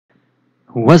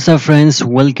What's up friends,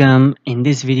 welcome. In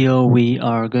this video we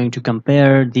are going to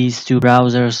compare these two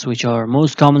browsers which are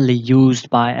most commonly used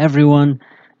by everyone.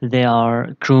 They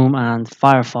are Chrome and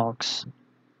Firefox.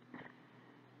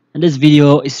 In this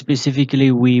video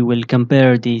specifically we will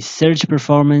compare the search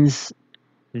performance,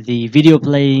 the video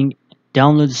playing,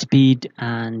 download speed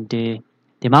and the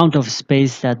amount of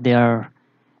space that they are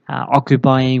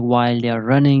occupying while they are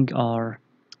running, or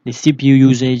the CPU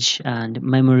usage and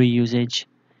memory usage.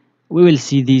 We will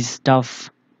see these stuff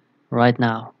right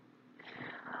now.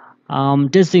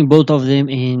 Testing both of them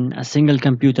in a single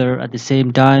computer at the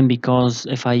same time, because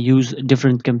if I use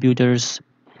different computers,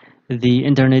 the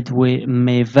internet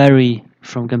may vary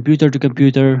from computer to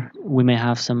computer. We may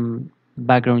have some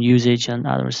background usage and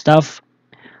other stuff.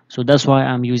 So that's why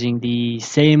I'm using the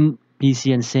same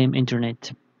PC and same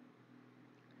internet.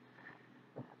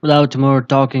 Without more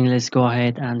talking, let's go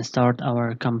ahead and start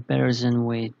our comparison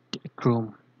with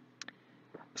Chrome.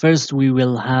 First, we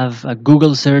will have a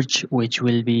Google search, which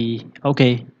will be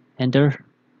okay. Enter.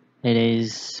 It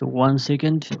is 1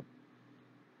 second.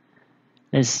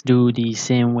 Let's do the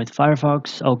same with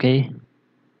Firefox. Okay.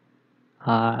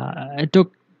 It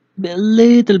took a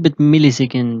little bit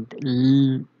millisecond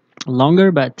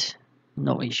longer, but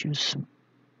no issues.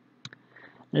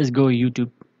 Let's go YouTube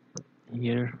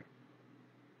here.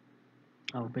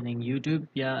 Opening YouTube.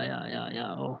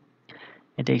 Yeah. Oh,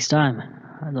 it takes time.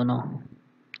 I don't know.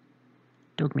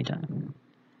 Took me time.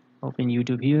 Open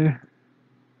YouTube here.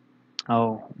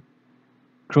 Oh,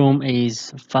 Chrome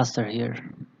is faster here.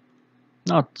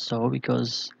 Not so,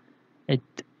 because it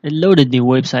it loaded the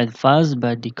website fast,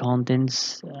 but the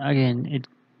contents again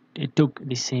it took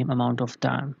the same amount of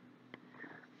time.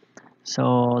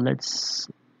 So let's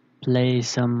play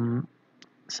some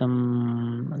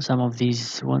of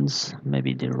these ones,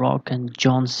 maybe The Rock and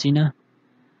John Cena.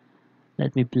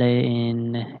 Let me play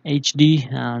in HD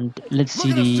and let's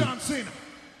see the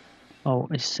oh,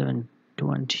 it's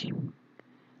 720.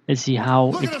 Let's see how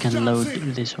it can load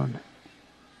this one.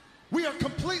 We are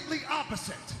completely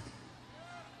opposite.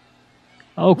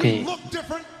 Okay. We look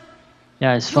different.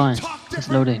 Yeah, it's We fine. talk It's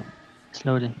different. loading. It's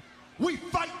loading. We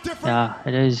fight different. Yeah,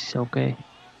 it is okay.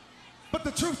 But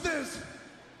the truth is,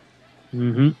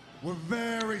 We're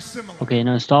very similar. okay,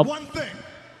 now stop. One thing.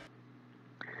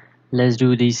 Let's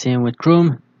do the same with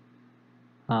Chrome.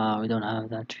 We don't have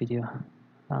that video,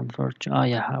 unfortunately. Oh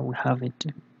yeah, we have it.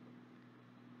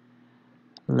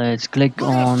 Let's click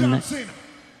on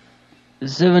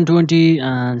 720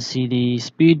 and see the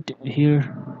speed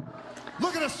here.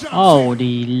 Look at us, John Oh, Cena.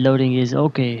 the loading is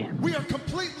okay, We are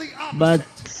completely but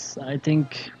opposite. I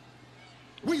think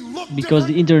We look because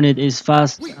the different. internet is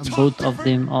fast, We talk both of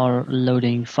different. them are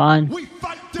loading fine. We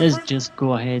fight Let's different. just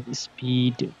go ahead,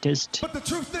 speed test. But the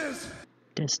truth is,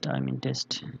 Test.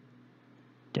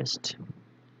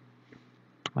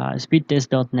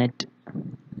 Speedtest.net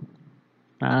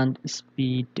and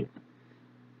speed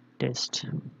test.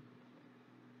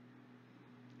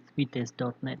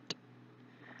 Speedtest.net.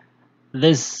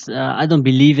 This I don't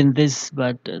believe in this,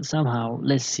 but somehow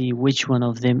let's see which one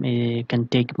of them can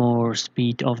take more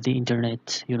speed of the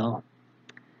internet.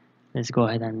 Let's go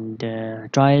ahead and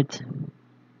try it.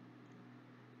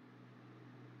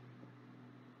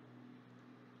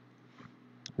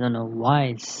 I don't know why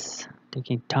it's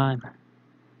taking time.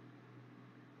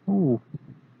 Ooh.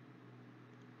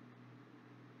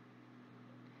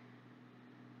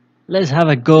 Let's have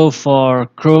a go for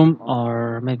Chrome,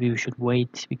 or maybe we should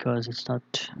wait because it's not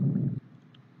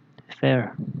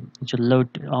fair. It should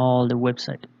load all the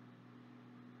website.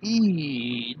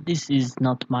 This is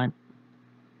not mine.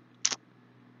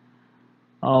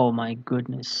 Oh my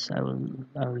goodness! I will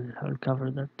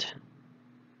cover that.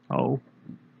 Oh.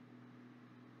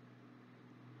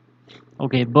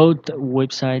 Okay, both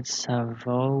websites have.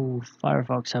 Oh,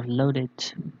 Firefox have loaded,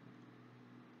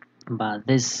 but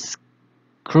this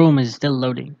Chrome is still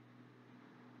loading.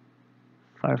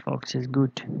 Firefox is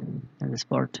good in this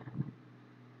part.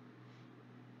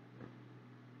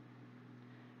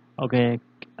 Okay,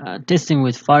 testing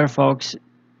with Firefox.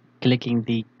 Clicking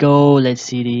the go. Let's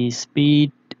see the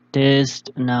speed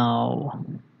test now.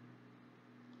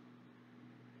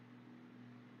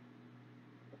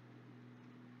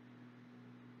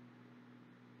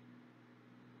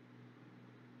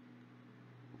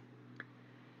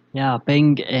 Yeah,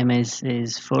 ping ms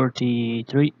is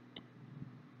 43.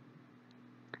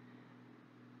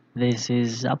 This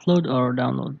is upload or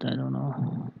download, I don't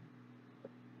know.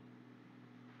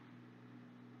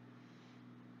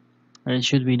 It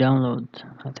should be download,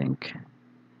 I think.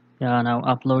 Yeah, now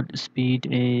upload speed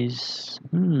is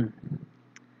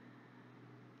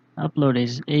Upload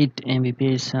is 8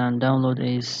 Mbps and download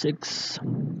is 6.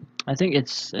 I think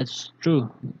it's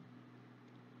true.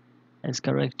 It's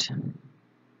correct.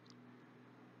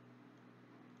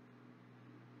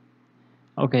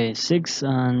 Okay, 6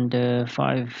 and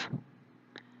 5.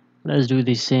 Let's do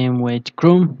the same with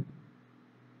Chrome.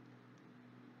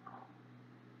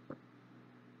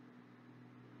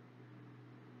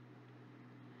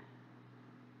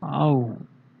 Oh,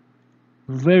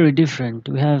 very different.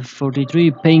 We have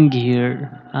 43 ping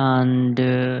here, and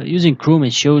using Chrome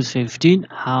it shows 15.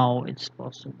 How it's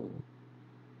possible?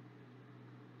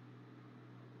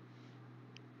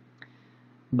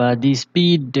 But the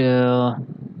speed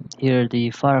here,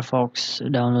 the Firefox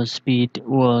download speed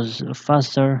was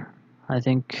faster, I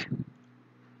think.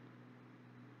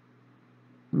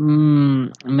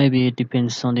 Maybe it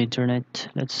depends on the internet.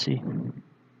 Let's see.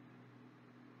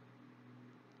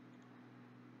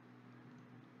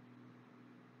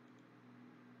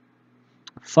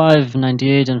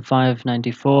 598 and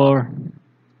 594.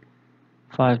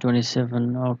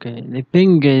 527. Okay, the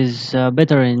ping is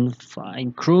better in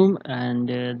Chrome, and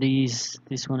this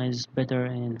one is better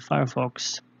in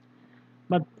Firefox,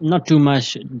 but not too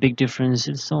much big difference.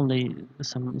 It's only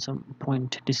some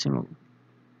point decimal.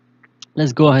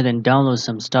 Let's go ahead and download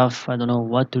some stuff. I don't know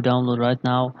what to download right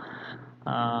now.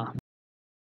 Uh,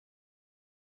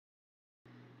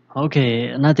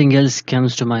 okay, nothing else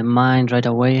comes to my mind right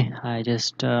away. I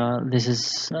just this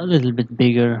is a little bit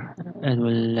bigger. It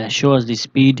will show us the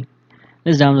speed.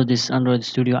 Let's download this Android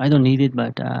Studio. I don't need it,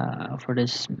 but for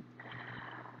this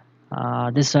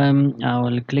time I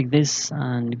will click this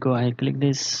and go ahead, click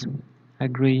this,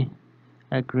 agree,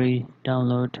 agree,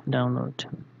 download, download.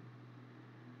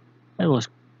 It was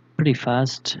pretty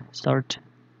fast. Start.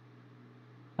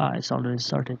 It's already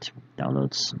started.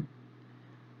 Downloads.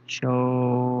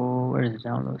 Show where is the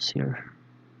downloads here?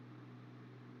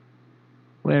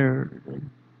 Where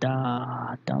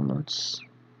the downloads?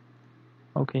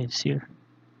 Okay, it's here.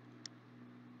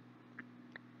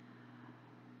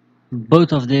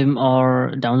 Both of them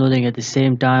are downloading at the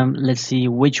same time. Let's see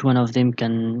which one of them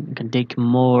can take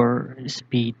more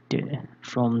speed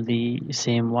from the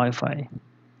same Wi-Fi.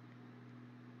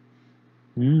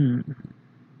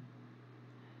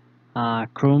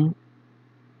 Chrome,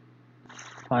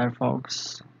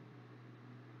 Firefox.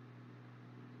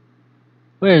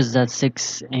 Where is that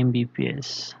 6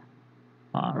 Mbps?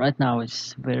 Right now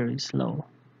it's very slow.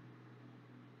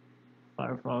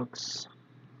 Firefox.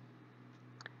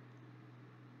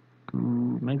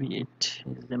 Maybe it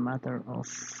is the matter of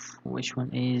which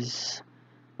one is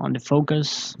on the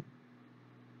focus.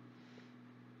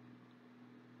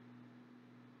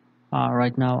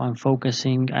 Right now I'm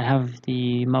focusing. I have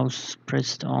the mouse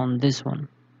pressed on this one.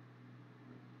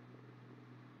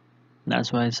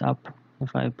 That's why it's up.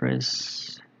 If I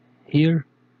press here,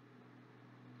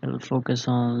 it will focus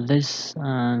on this,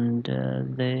 and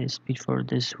the speed for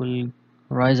this will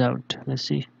rise out. Let's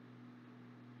see.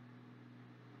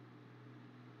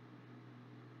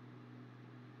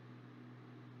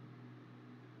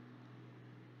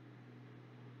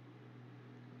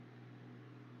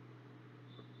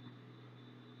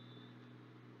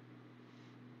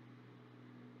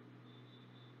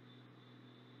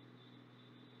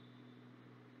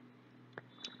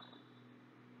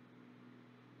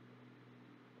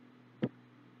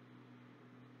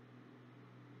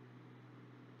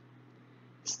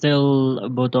 Still,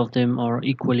 both of them are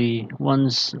equally.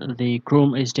 Once the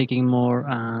Chrome is taking more,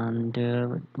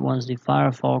 and once the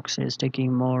Firefox is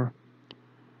taking more.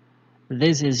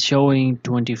 This is showing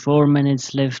 24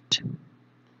 minutes left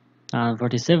and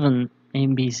 47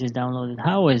 MBs is downloaded.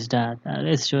 How is that?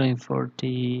 It's showing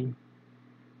 40.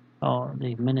 Oh,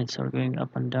 the minutes are going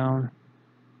up and down.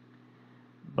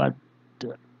 But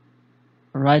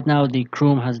right now the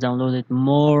Chrome has downloaded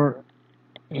more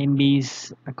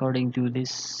MBs according to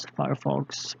this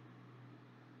Firefox.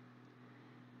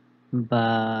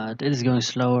 But it is going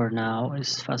slower now.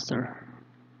 It's faster.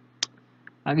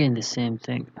 Again, the same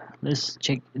thing. Let's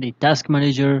check the task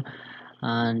manager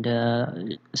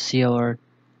and see our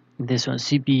this one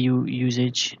CPU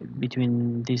usage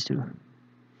between these two.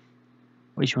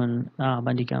 Which one?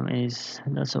 Bandicam is,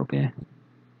 that's okay.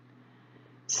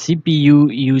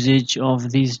 CPU usage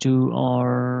of these two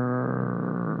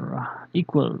are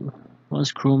equal.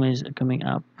 Once Chrome is coming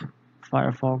up,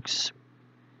 Firefox,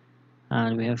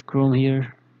 and we have Chrome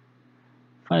here.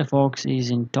 Firefox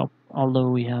is in top, although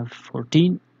we have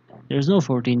 14. There's no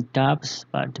 14 tabs,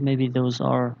 but maybe those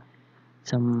are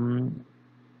some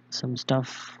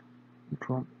stuff in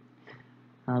Chrome.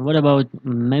 And what about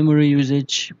memory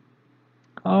usage?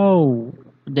 Oh,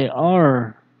 they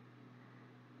are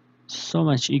so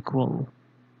much equal,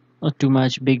 not too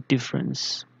much big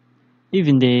difference.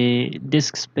 Even the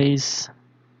disk space,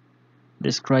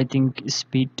 disk writing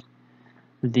speed,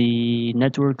 the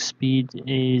network speed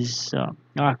is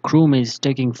Chrome is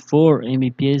taking 4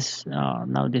 Mbps.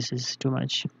 Now this is too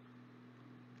much.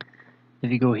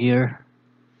 If you go here,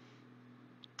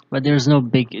 but there's no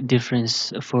big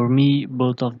difference for me.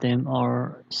 Both of them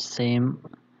are same.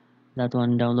 That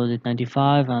one downloaded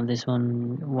 95 and this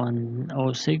one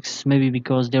 106. Maybe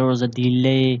because there was a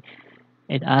delay,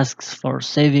 it asks for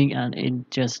saving and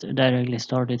it just directly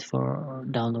started for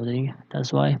downloading.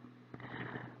 That's why.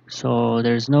 So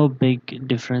there's no big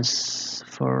difference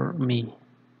for me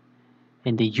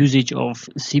in the usage of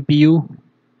CPU.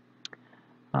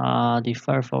 The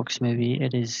Firefox, maybe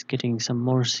it is getting some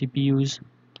more CPUs.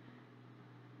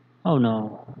 Oh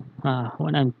no,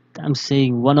 when I'm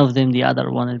saying one of them, the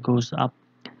other one it goes up.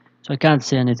 So I can't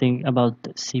say anything about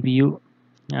the CPU.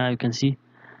 You can see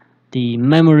the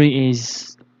memory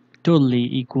is totally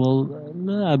equal,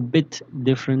 a bit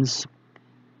difference,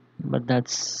 but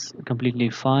that's completely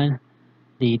fine.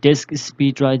 The disk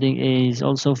speed writing is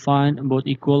also fine, both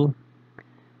equal.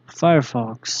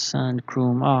 Firefox and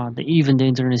Chrome, even the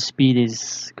internet speed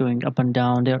is going up and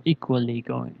down. They're equal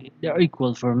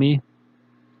for me.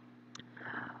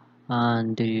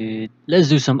 And let's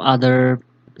do some other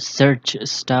search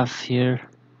stuff here,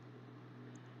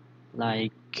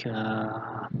 like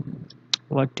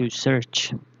what to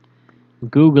search.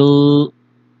 Google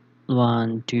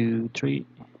 123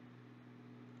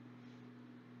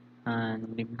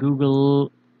 and Google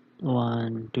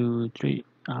 123.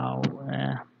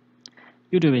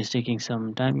 YouTube is taking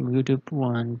some time. YouTube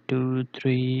 1, 2,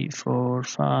 3, 4,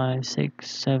 5, 6,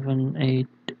 7, 8.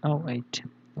 Oh, 8.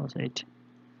 That was 8.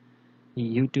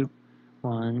 YouTube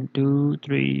 1, 2,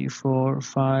 3, 4,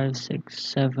 5, 6,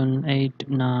 7, 8,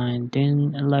 9,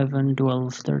 10, 11,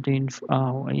 12, 13.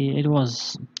 Oh, it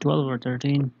was 12 or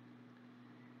 13.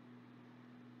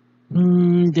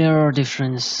 There are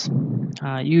difference.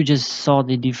 You just saw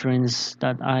the difference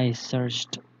that I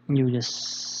searched. You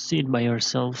just see it by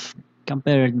yourself.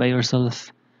 Compare it by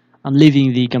yourself. I'm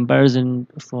leaving the comparison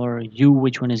for you,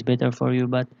 which one is better for you,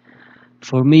 but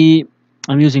for me,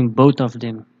 I'm using both of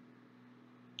them.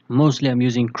 Mostly I'm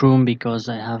using Chrome because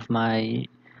I have my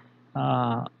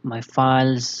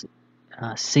files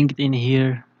synced in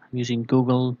here. I'm using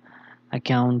Google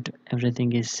account.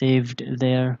 Everything is saved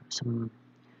there. Some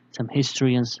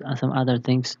history and some other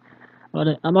things.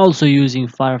 But I'm also using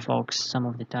Firefox some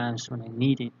of the times when I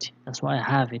need it. That's why I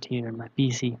have it here in my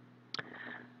PC.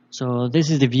 So this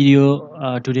is the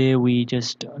video. Today we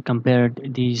just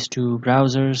compared these two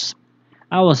browsers.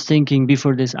 I was thinking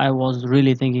before this, I was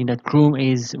really thinking that Chrome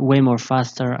is way more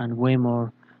faster and way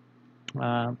more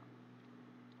uh,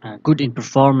 good in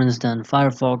performance than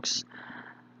Firefox.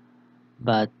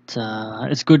 But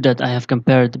it's good that I have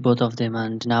compared both of them,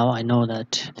 and now I know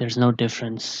that there's no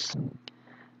difference.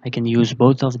 I can use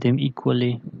both of them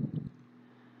equally.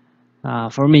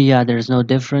 For me, yeah, there's no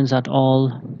difference at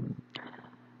all.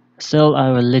 Still, I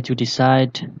will let you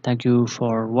decide. Thank you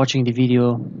for watching the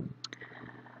video.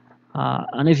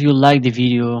 And if you like the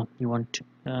video, you want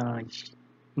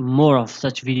more of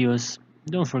such videos,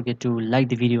 don't forget to like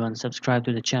the video and subscribe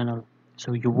to the channel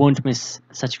so you won't miss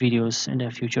such videos in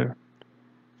the future.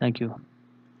 Thank you.